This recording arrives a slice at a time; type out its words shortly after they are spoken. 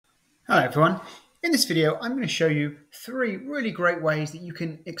Hello everyone. In this video, I'm going to show you 3 really great ways that you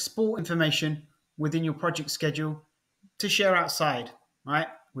can export information within your project schedule to share outside, right?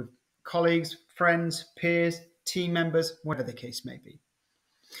 With colleagues, friends, peers, team members, whatever the case may be.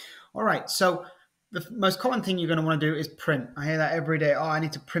 All right, so the most common thing you're going to want to do is print. I hear that every day. Oh, I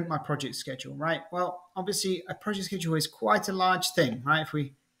need to print my project schedule, right? Well, obviously a project schedule is quite a large thing, right? If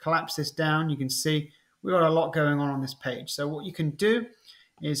we collapse this down, you can see we've got a lot going on this page. So what you can do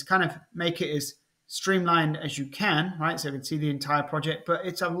is kind of make it as streamlined as you can, right? So you can see the entire project, but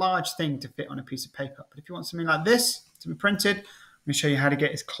it's a large thing to fit on a piece of paper. But if you want something like this to be printed, I'm going to show you how to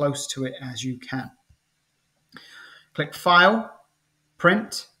get as close to it as you can. Click File,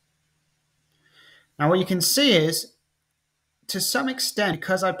 Print. Now what you can see is, to some extent,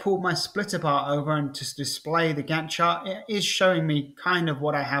 because I pulled my splitter bar over and to display the Gantt chart, it is showing me kind of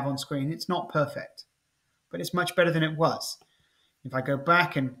what I have on screen. It's not perfect, but it's much better than it was. If I go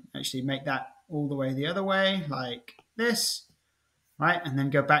back and actually make that all the way the other way, like this, right, and then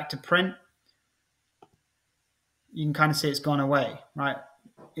go back to print, you can kind of see it's gone away, right?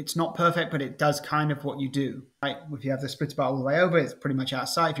 It's not perfect, but it does kind of what you do, right? If you have the splitter bar all the way over, it's pretty much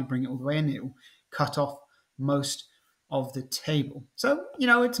outside. If you bring it all the way in, it will cut off most of the table. So, you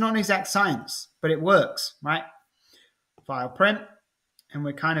know, it's not an exact science, but it works, right? File, print, and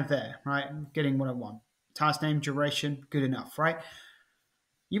we're kind of there, right? I'm getting what I want. Task name, duration, good enough, right?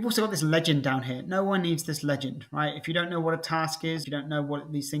 You've also got this legend down here. No one needs this legend, right? If you don't know what a task is, you don't know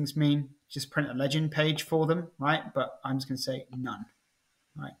what these things mean, just print a legend page for them, right? But I'm just going to say none,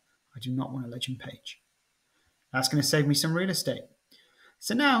 right? I do not want a legend page. That's going to save me some real estate.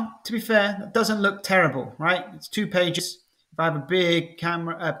 So now, to be fair, that doesn't look terrible, right? It's 2 pages. If I have a big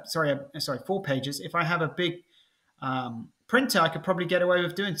camera, 4 pages. If I have a big printer, I could probably get away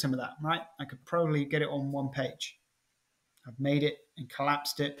with doing some of that, right? I could probably get it on 1 page. I've made it and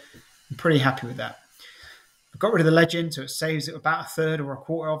collapsed it. I'm pretty happy with that. I've got rid of the legend, so it saves it about 1/3 or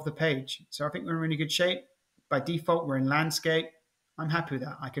 1/4 of the page. So I think we're in really good shape. By default, we're in landscape. I'm happy with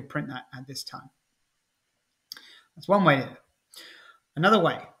that. I could print that at this time. That's one way to do it. Another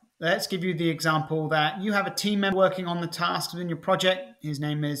way, let's give you the example that you have a team member working on the task within your project. His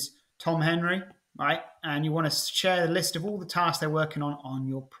name is Tom Henry, right? And you want to share the list of all the tasks they're working on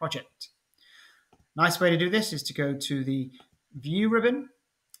your project. Nice way to do this is to go to the View ribbon,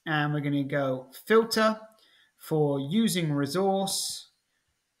 and we're going to go Filter for Using Resource,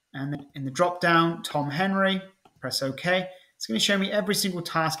 and then in the drop-down, Tom Henry, press OK. It's going to show me every single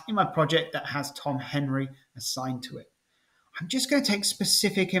task in my project that has Tom Henry assigned to it. I'm just going to take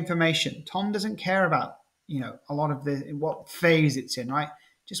specific information. Tom doesn't care about, a lot of what phase it's in, right?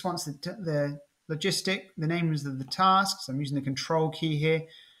 Just wants the logistic, the names of the tasks. I'm using the control key here.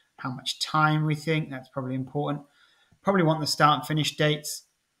 How much time we think, that's probably important. Probably want the start and finish dates.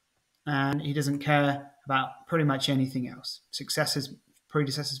 And he doesn't care about pretty much anything else. Successors,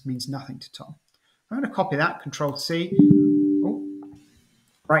 predecessors means nothing to Tom. I'm going to copy that, control C. Oh,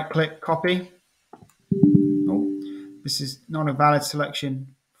 right click, copy. This is not a valid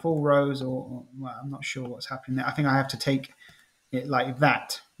selection, full rows, or well, I'm not sure what's happening there. I think I have to take it like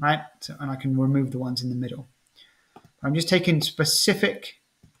that, right? So, and I can remove the ones in the middle. I'm just taking specific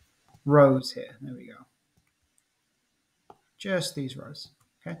rows here. There we go. Just these rows,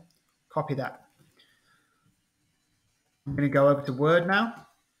 okay? Copy that. I'm going to go over to Word now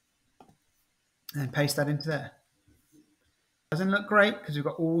and paste that into there. Doesn't look great because we've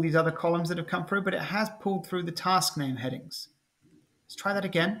got all these other columns that have come through, but it has pulled through the task name headings. Let's try that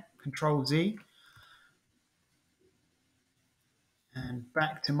again. Control Z. And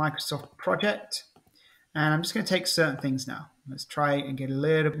back to Microsoft Project. And I'm just going to take certain things now. Let's try and get a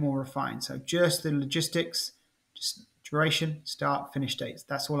little bit more refined. So just the logistics, just duration, start, finish dates.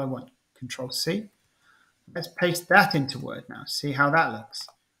 That's all I want. Control C. Let's paste that into Word now. See how that looks.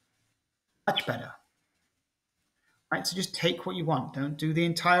 Much better. Right, so just take what you want. Don't do the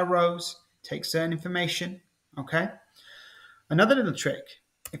entire rows. Take certain information, okay? Another little trick,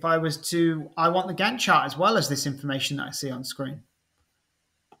 if I want the Gantt chart as well as this information that I see on screen.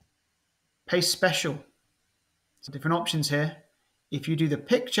 Paste special. So different options here. If you do the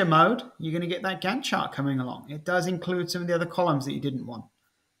picture mode, you're going to get that Gantt chart coming along. It does include some of the other columns that you didn't want,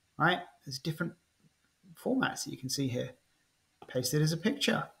 right? There's different formats that you can see here. Paste it as a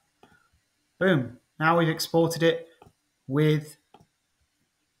picture. Boom. Now we've exported it with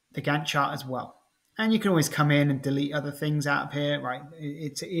the Gantt chart as well. And you can always come in and delete other things out of here, right?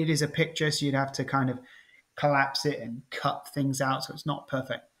 It is a picture, so you'd have to kind of collapse it and cut things out, so it's not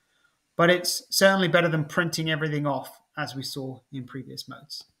perfect. But it's certainly better than printing everything off, as we saw in previous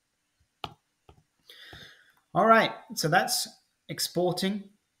modes. All right, so that's exporting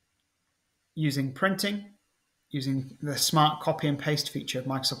using printing, using the smart copy and paste feature of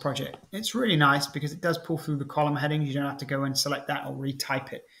Microsoft Project. It's really nice because it does pull through the column headings. You don't have to go and select that or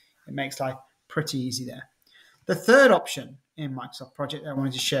retype it. It makes life pretty easy there. The third option in Microsoft Project that I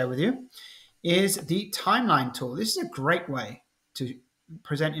wanted to share with you is the timeline tool. This is a great way to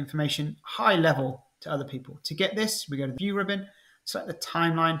present information high level to other people. To get this, we go to the View ribbon, select the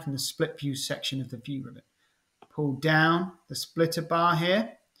timeline from the Split View section of the View ribbon. Pull down the splitter bar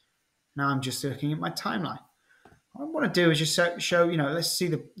here. Now I'm just looking at my timeline. What I want to do is just show, let's see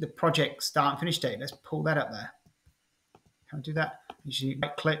the project start and finish date. Let's pull that up there. Can I do that? Usually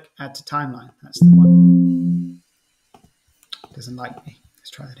right click, add to timeline. That's the one. It doesn't like me.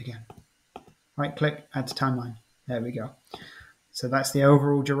 Let's try that again. Right click, add to timeline. There we go. So that's the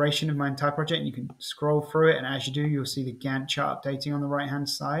overall duration of my entire project. And you can scroll through it, and as you do, you'll see the Gantt chart updating on the right-hand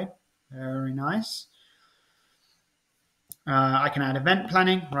side. Very nice. I can add event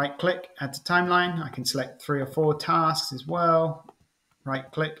planning, right click, add to timeline. I can select 3 or 4 tasks as well. Right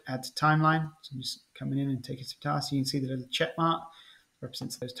click, add to timeline. So I'm just coming in and taking some tasks. You can see the little check mark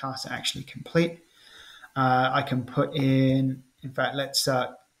represents those tasks are actually complete. I can put in fact, let's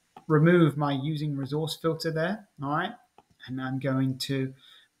remove my using resource filter there. All right. And I'm going to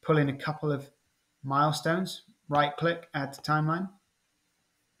pull in a couple of milestones. Right click, add to timeline.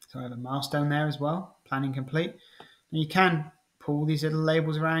 So I have a milestone there as well, planning complete. And you can pull these little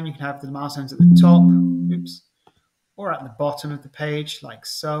labels around. You can have the milestones at the top, oops, or at the bottom of the page, like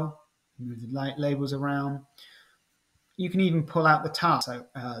so. Move the labels around. You can even pull out the task. So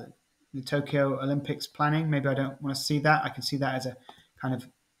the Tokyo Olympics planning, maybe I don't want to see that. I can see that as a kind of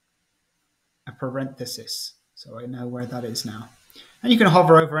a parenthesis, so I know where that is now. And you can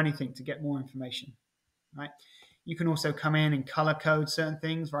hover over anything to get more information, right? You can also come in and color code certain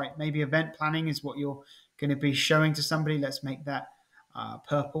things, right? Maybe event planning is what you're going to be showing to somebody. Let's make that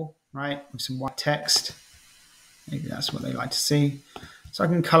purple, right? With some white text. Maybe that's what they like to see. So I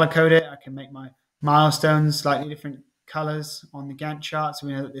can color code it. I can make my milestones slightly different colors on the Gantt chart. So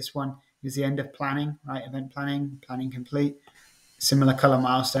we know that this one is the end of planning, right? Event planning, planning complete, similar color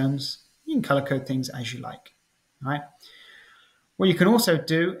milestones. You can color code things as you like, right? What you can also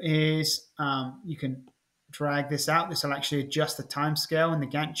do is you can drag this out. This will actually adjust the time scale in the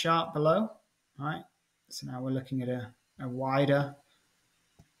Gantt chart below, right? So now we're looking at a wider,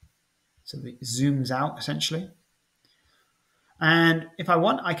 so that it zooms out essentially. And if I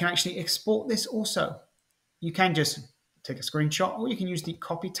want, I can actually export this also. You can just take a screenshot, or you can use the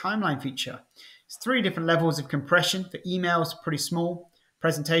copy timeline feature. It's 3 different levels of compression. For emails, pretty small.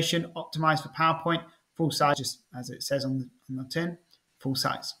 Presentation, optimized for PowerPoint. Full size, just as it says on the tin, full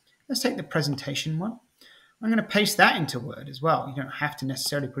size. Let's take the presentation one. I'm going to paste that into Word as well. You don't have to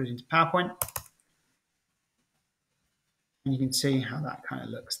necessarily put it into PowerPoint. And you can see how that kind of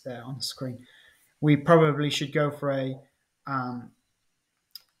looks there on the screen. We probably should go for a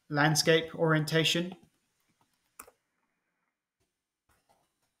landscape orientation.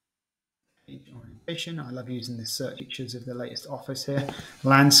 I love using the search features of the latest Office here.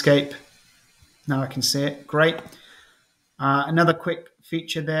 Landscape. Now I can see it. Great. Another quick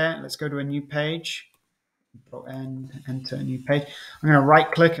feature there. Let's go to a new page. Enter a new page. I'm going to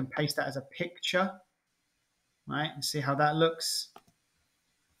right click and paste that as a picture. Right, and see how that looks.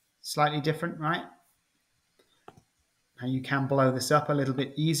 Slightly different, right? And you can blow this up a little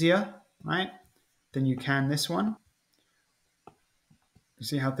bit easier, right, than you can this one. You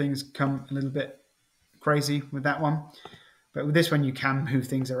see how things come a little bit crazy with that one. But with this one, you can move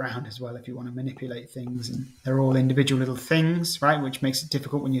things around as well if you want to manipulate things. And they're all individual little things, right, which makes it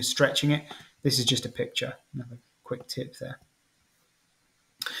difficult when you're stretching it. This is just a picture. Another quick tip there.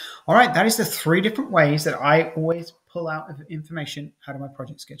 All right, that is the 3 different ways that I always pull out information out of my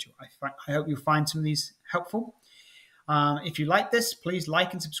project schedule. I hope you find some of these helpful. If you like this, please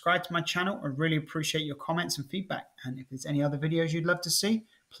like and subscribe to my channel. I really appreciate your comments and feedback. And if there's any other videos you'd love to see,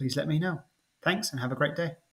 please let me know. Thanks and have a great day.